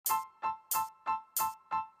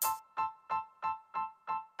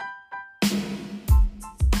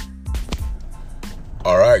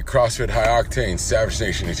All right, CrossFit High Octane, Savage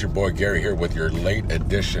Nation, it's your boy Gary here with your late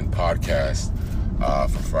edition podcast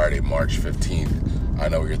for Friday, March 15th. I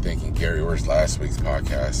know what you're thinking, Gary, where's last week's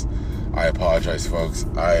podcast? I apologize, folks.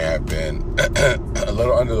 I have been a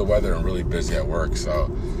little under the weather and really busy at work,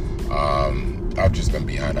 so I've just been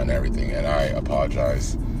behind on everything, and I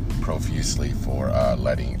apologize profusely for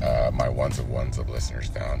letting my ones of listeners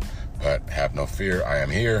down. But have no fear, I am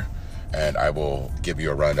here. And I will give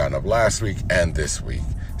you a rundown of last week and this week.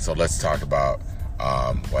 So let's talk about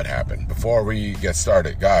what happened. Before we get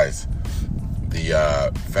started, guys,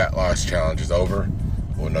 the fat loss challenge is over.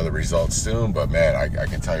 We'll know the results soon. But, man, I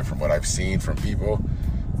can tell you from what I've seen from people,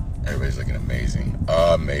 everybody's looking amazing.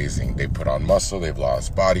 Amazing. They put on muscle. They've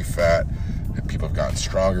lost body fat. People have gotten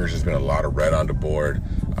stronger. There's been a lot of red on the board,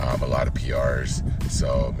 a lot of PRs.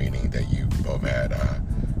 So meaning that you both had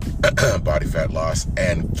body fat loss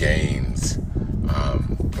and gains.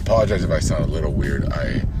 Apologize if I sound a little weird.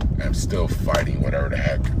 I am still fighting whatever the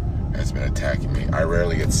heck has been attacking me. I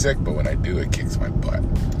rarely get sick, but when I do, it kicks my butt.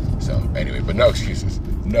 So anyway, but no excuses,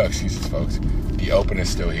 folks. The Open is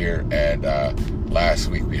still here, and last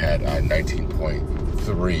week we had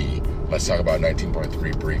 19.3. Let's talk about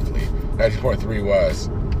 19.3 briefly. 19.3 was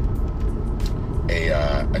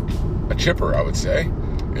a chipper, I would say.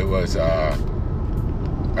 It was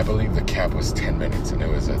I believe the cap was 10 minutes, and it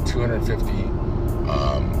was a 250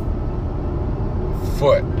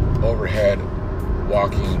 foot overhead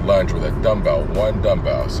walking lunge with a dumbbell, one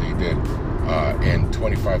dumbbell. So you did in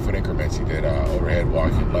 25-foot increments, you did overhead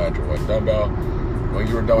walking lunge with one dumbbell. When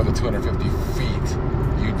you were done with the 250 feet,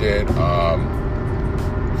 you did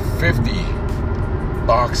 50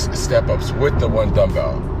 box step-ups with the one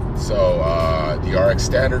dumbbell. So the RX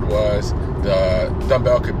standard was the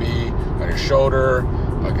dumbbell could be on your shoulder,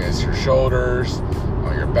 against your shoulders,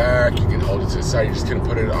 on your back. You can hold it to the side. You just couldn't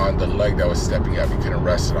put it on the leg that was stepping up. You couldn't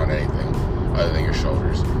rest it on anything other than your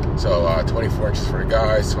shoulders. So 24 inches for the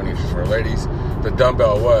guys, 20 inches for the ladies. The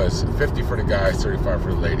dumbbell was 50 for the guys, 35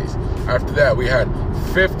 for the ladies. After that, we had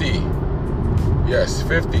 50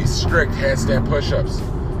 strict handstand push-ups.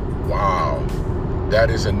 Wow.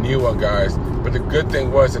 That is a new one, guys. But the good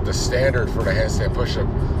thing was that the standard for the handstand push-up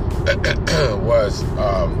was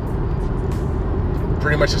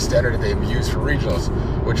pretty much a standard that they've used for regionals,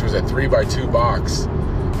 which was a 3x2 box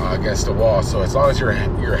against the wall. So as long as your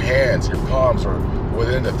hands, your palms were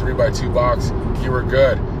within the 3x2 box, you were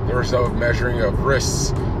good. There was no measuring of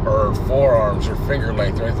wrists or forearms or finger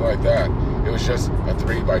length or anything like that. It was just a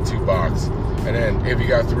 3x2 box. And then if you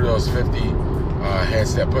got through those 50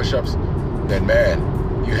 handstand push-ups, then man,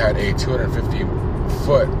 you had a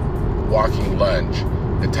 250-foot walking lunge.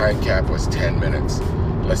 The time cap was 10 minutes.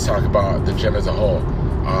 Let's talk about the gym as a whole.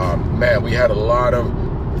 Man, we had a lot of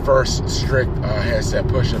first strict handstand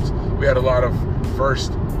push-ups. We had a lot of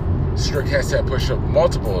first strict handstand push-up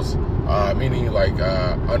multiples, meaning like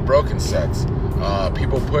unbroken sets.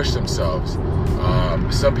 People push themselves.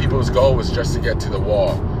 Some people's goal was just to get to the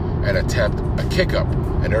wall and attempt a kick-up,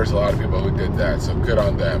 and there's a lot of people who did that, so good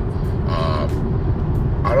on them.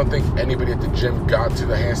 I don't think anybody at the gym got to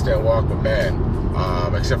the handstand walk, but man,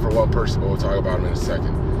 except for one person, but we'll talk about him in a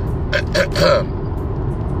second.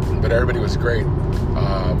 But everybody was great.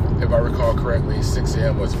 If I recall correctly, 6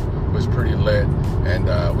 a.m. was pretty lit, and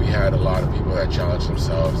we had a lot of people that challenged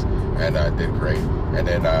themselves and did great. And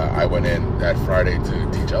then I went in that Friday to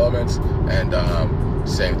teach elements, and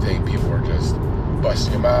same thing, people were just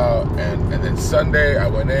busting them out. And then Sunday I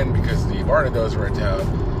went in because the Barnados were in town,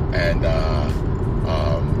 and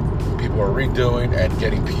people were redoing and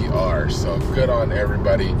getting PRs. So good on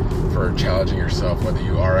everybody for challenging yourself, whether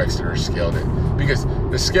you RX'd it or scaled it. Because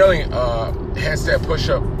the scaling handstand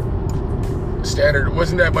push-up standard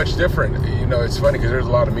wasn't that much different. You know, it's funny because there's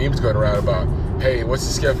a lot of memes going around about, hey, what's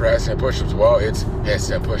the scale for handstand push-ups? Well, it's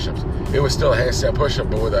handstand push-ups. It was still a handstand push-up,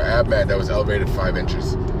 but with an ab mat that was elevated 5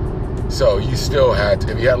 inches. So you still had to,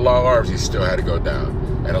 if you had long arms, you still had to go down.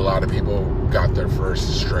 And a lot of people got their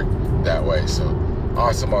first strict that way. So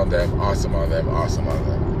awesome on them, awesome on them, awesome on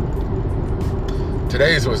them.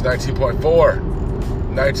 Today's was 19.4.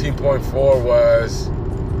 19.4 was,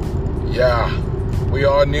 we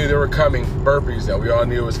all knew they were coming. Burpees, now we all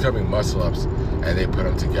knew it was coming. Muscle-ups, and they put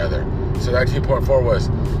them together. So 19.4 was,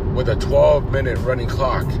 with a 12-minute running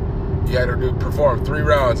clock, you had to perform 3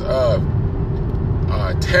 rounds of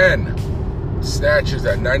 10 snatches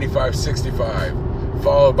at 95-65,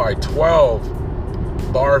 followed by 12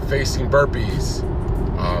 bar-facing burpees.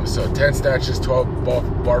 So 10 snatches, 12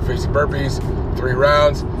 bar-facing burpees, 3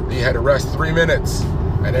 rounds. Then you had to rest 3 minutes.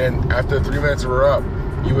 And then after the 3 minutes were up,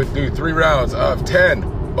 you would do 3 rounds of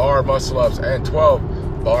 10 bar muscle-ups and 12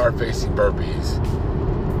 bar-facing burpees.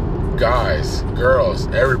 guys, girls,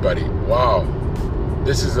 everybody. Wow,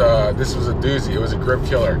 this was a doozy. It was a grip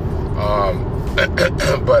killer.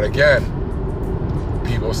 But again,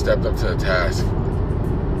 people stepped up to the task.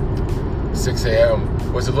 6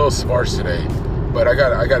 a.m. was a little sparse today, but I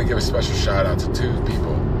got to give a special shout out to two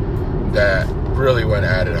people that really went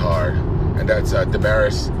at it hard, and that's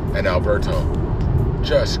Damaris and Alberto.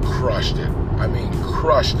 Just crushed it. I mean,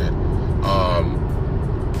 crushed it.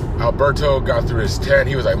 Alberto got through his 10.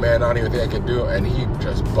 He was like, man, I don't even think I can do it, and he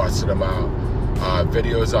just busted them out.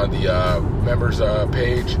 Videos on the members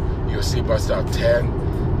page, you'll see busted out 10.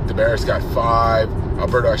 Damaris got 5.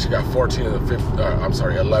 Alberto actually got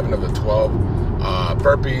 11 of the 12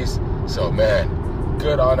 burpees. So, man,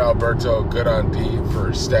 good on Alberto, good on Dee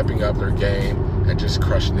for stepping up their game and just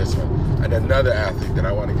crushing this one. And another athlete that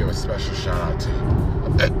I want to give a special shout out to,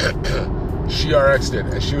 she RX'd it,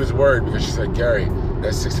 and she was worried because she said, Gary,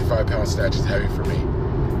 that 65-pound snatch is heavy for me.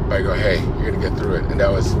 But I go, hey, you're going to get through it. And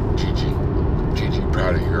that was Gigi. Gigi,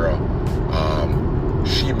 proud of you, girl.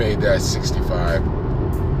 She made that 65.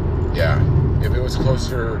 Yeah, if it was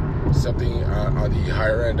closer, something on the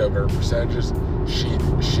higher end of her percentages, she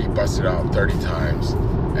busted out 30 times.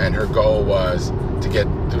 And her goal was to get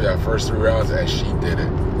through that first 3 rounds, and she did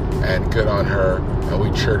it. And good on her, and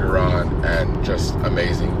we cheered her on, and just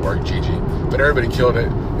amazing work, Gigi. But everybody killed it,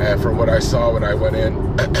 and from what I saw when I went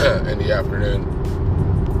in the afternoon,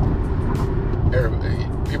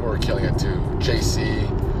 people were killing it too. JC,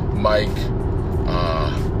 Mike,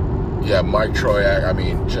 Mike Troyak, I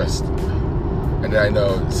mean, just, and then I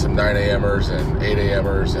know some 9 a.m.ers and 8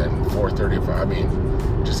 a.m.ers and 4:35. I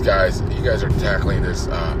mean, just guys, you guys are tackling this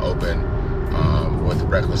open with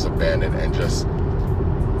reckless abandon and just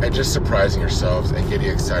surprising yourselves and getting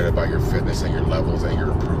excited about your fitness and your levels and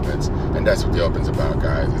your improvements. And that's what the Open's about,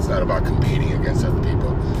 guys. It's not about competing against other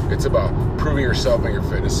people. It's about proving yourself and your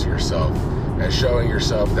fitness to yourself and showing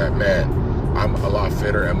yourself that, man, I'm a lot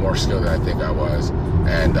fitter and more skilled than I think I was.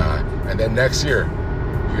 And then next year,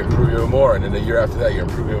 you improve even more. And then the year after that, you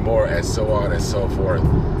improve even more, and so on and so forth.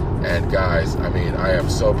 And guys, I mean, I am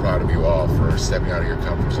so proud of you all for stepping out of your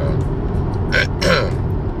comfort zone.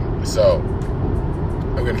 So,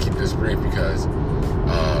 I'm going to keep this brief because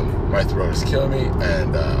my throat is killing me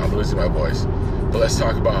and I'm losing my voice. But let's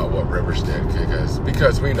talk about what Rivers did,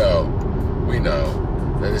 because we know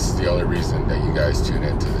that this is the only reason that you guys tune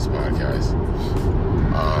into this podcast.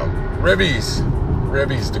 Ribbies,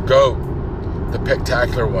 the GOAT, the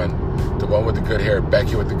spectacular one, the one with the good hair,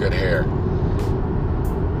 Becky with the good hair.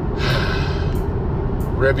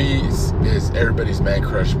 Ribbies is everybody's Man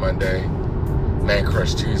Crush Monday, Man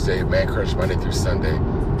Crush Tuesday, Man Crush Monday through Sunday.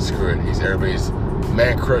 Screw it. He's everybody's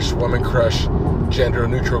man crush, woman crush, gender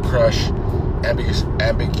neutral crush,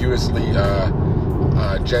 ambiguously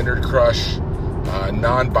gendered crush,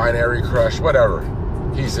 non-binary crush, whatever.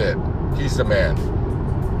 He's it. He's the man.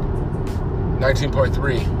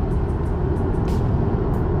 19.3.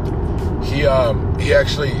 He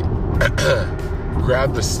actually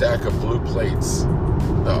grabbed the stack of blue plates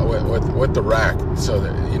with the rack, so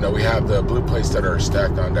that, you know, we have the blue plates that are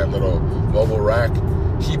stacked on that little mobile rack.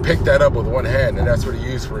 He picked that up with one hand, and that's what he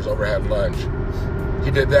used for his overhead lunge.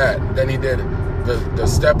 He did that. Then he did the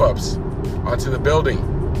step-ups onto the building,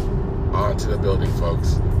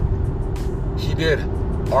 folks. He did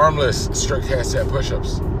armless strict handstand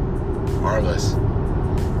push-ups, armless,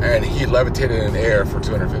 and he levitated in the air for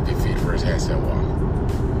 250 feet for his handstand walk.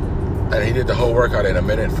 And he did the whole workout in 1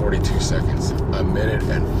 minute and 42 seconds. 1 minute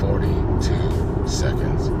and 42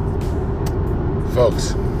 seconds.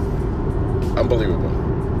 Folks, unbelievable.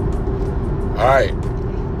 All right,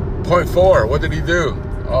 point 4, what did he do?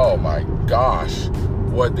 Oh my gosh,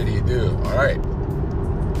 what did he do? All right.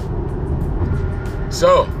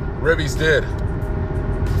 So, Ribbies did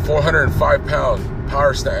 405-pound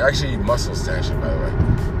power snatch, actually muscle snatching, by the way.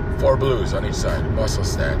 4 blues on each side, muscle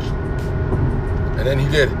snatch. And then he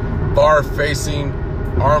did bar-facing,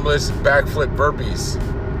 armless backflip burpees.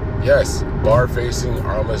 Yes, bar-facing,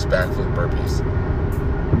 armless backflip burpees.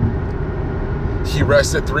 He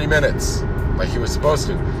rested 3 minutes, like he was supposed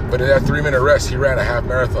to. But in that 3-minute rest, he ran a half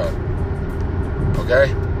marathon.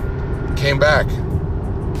 Okay? Came back.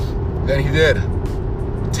 Then he did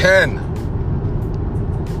 10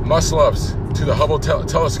 muscle-ups to the Hubble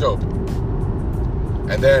telescope.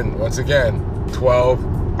 And then, once again, 12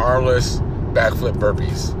 armless backflip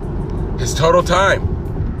burpees. His total time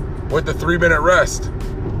with the 3-minute rest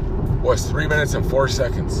was 3 minutes and 4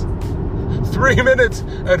 seconds. 3 minutes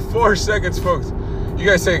and 4 seconds, folks. You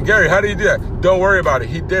guys say, Gary, how do you do that? Don't worry about it.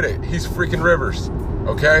 He did it. He's freaking Rivers.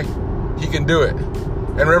 Okay? He can do it.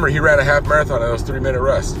 And remember, he ran a half marathon in those 3-minute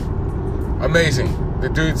rests. Amazing. The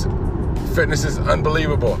dude's fitness is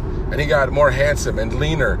unbelievable. And he got more handsome and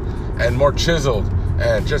leaner and more chiseled,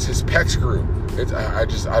 and just his pecs grew. I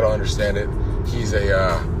don't understand it. He's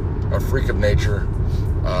a freak of nature.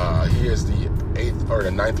 He is the 8th or the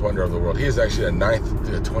 9th wonder of the world. He is actually the 9th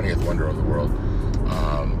to the 20th wonder of the world.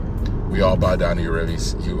 We all bow down to you,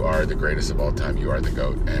 Rivies. You are the greatest of all time. You are the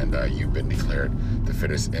GOAT, and you've been declared the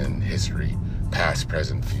fittest in history, past,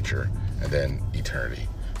 present, future, and then eternity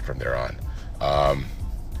from there on.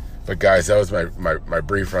 But guys, that was my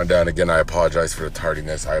brief rundown. Again, I apologize for the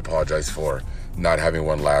tardiness. I apologize for not having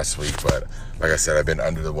one last week. But like I said, I've been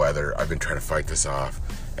under the weather. I've been trying to fight this off,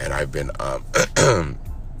 and I've been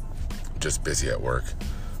just busy at work.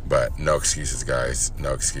 But no excuses, guys.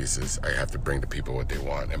 No excuses. I have to bring the people what they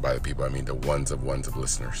want. And by the people, I mean the ones of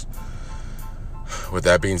listeners. With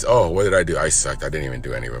that being said, what did I do? I sucked. I didn't even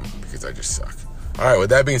do any of them because I just suck. All right, with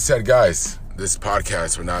that being said, guys, this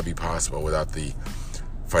podcast would not be possible without the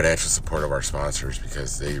financial support of our sponsors,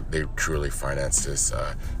 because they truly finance this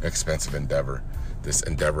expensive endeavor, this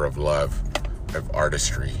endeavor of love, of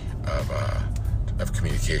artistry, of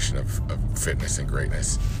communication, of fitness and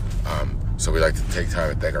greatness. So we like to take time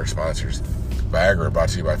to thank our sponsors. Viagra, brought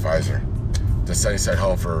to you by Pfizer. The Sunnyside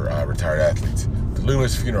Home for Retired Athletes. The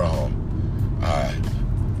Loomis Funeral Home.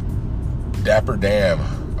 Dapper Dan,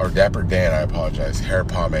 I apologize. Hair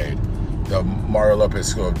Pomade. The Mario Lopez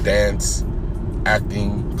School of Dance,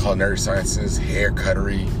 Acting, Culinary Sciences, Hair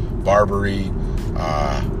Cuttery, Barbery,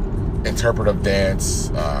 Interpretive Dance,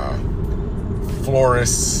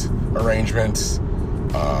 Florists, Arrangements,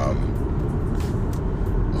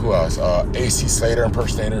 who else? AC Slater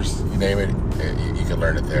Impersonators, you name it, you can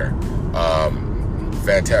learn it there.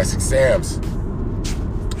 Fantastic Sam's,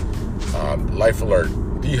 Life Alert,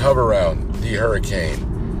 The Hover-Round, The Hurricane,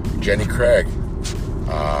 Jenny Craig,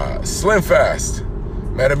 Slim Fast,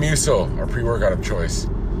 Metamucil, our pre-workout of choice,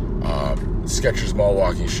 Skechers Mall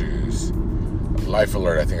Walking Shoes, Life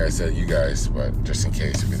Alert, I think I said you guys, but just in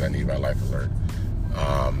case, because I need my Life Alert.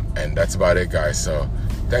 And that's about it, guys. So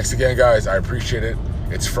thanks again, guys. I appreciate it.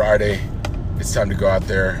 It's Friday. It's time to go out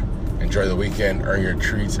there, enjoy the weekend, earn your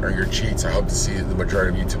treats, earn your cheats. I hope to see the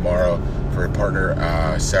majority of you tomorrow for a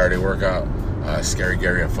partner Saturday workout. Scary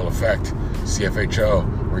Gary in full effect.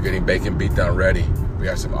 CFHO, we're getting Bacon Beatdown ready. We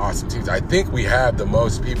have some awesome teams. I think we have the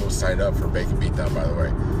most people signed up for Bacon Beatdown, by the way,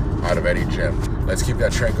 out of any gym. Let's keep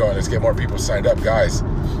that trend going. Let's get more people signed up, guys.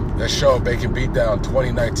 Let's show Bacon Beatdown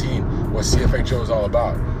 2019 what CFHO is all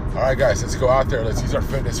about. All right, guys, let's go out there. Let's use our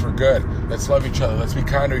fitness for good. Let's love each other. Let's be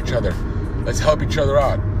kind to each other. Let's help each other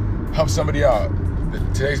out. Help somebody out.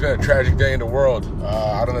 Today's been a tragic day in the world.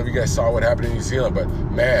 I don't know if you guys saw what happened in New Zealand, but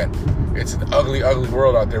man, it's an ugly, ugly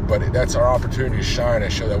world out there. But that's our opportunity to shine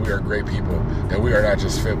and show that we are great people, that we are not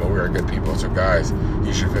just fit, but we are good people. So guys,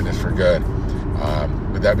 use your fitness for good.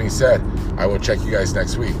 With that being said, I will check you guys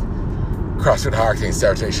next week. CrossFit High Octane,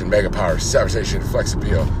 Savage Nation, Mega Power, Savage Nation, Flex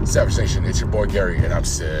Appeal, Savage Nation, it's your boy Gary, and I'm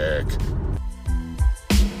sick.